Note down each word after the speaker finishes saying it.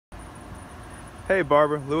Hey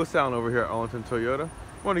Barbara, Lewis Allen over here at Arlington Toyota.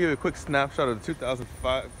 I want to give you a quick snapshot of the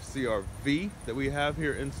 2005 CR-V that we have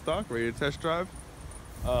here in stock, ready to test drive.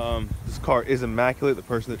 This car is immaculate. The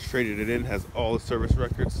person that traded it in has all the service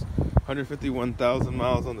records. 151,000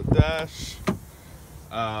 miles on the dash.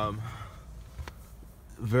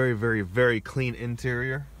 Very, very, very clean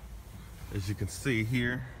interior. As you can see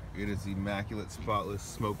here, it is immaculate, spotless,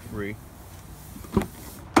 smoke-free.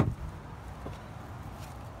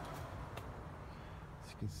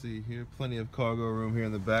 You can see here, plenty of cargo room here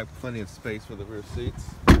in the back, plenty of space for the rear seats.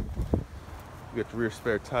 You got the rear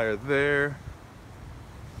spare tire there.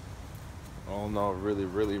 All in all, really,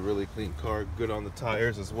 really, really clean car. Good on the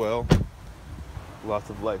tires as well.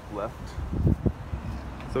 Lots of life left.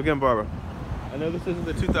 So again, Barbara, I know this isn't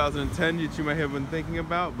the 2010 that you may have been thinking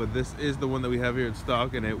about, but this is the one that we have here in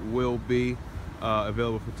stock, and it will be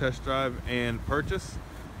available for test drive and purchase.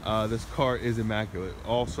 This car is immaculate.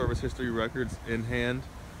 All service history records in hand.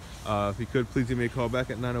 If you could, please give me a call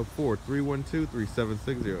back at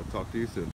 904-312-3760. Talk to you soon.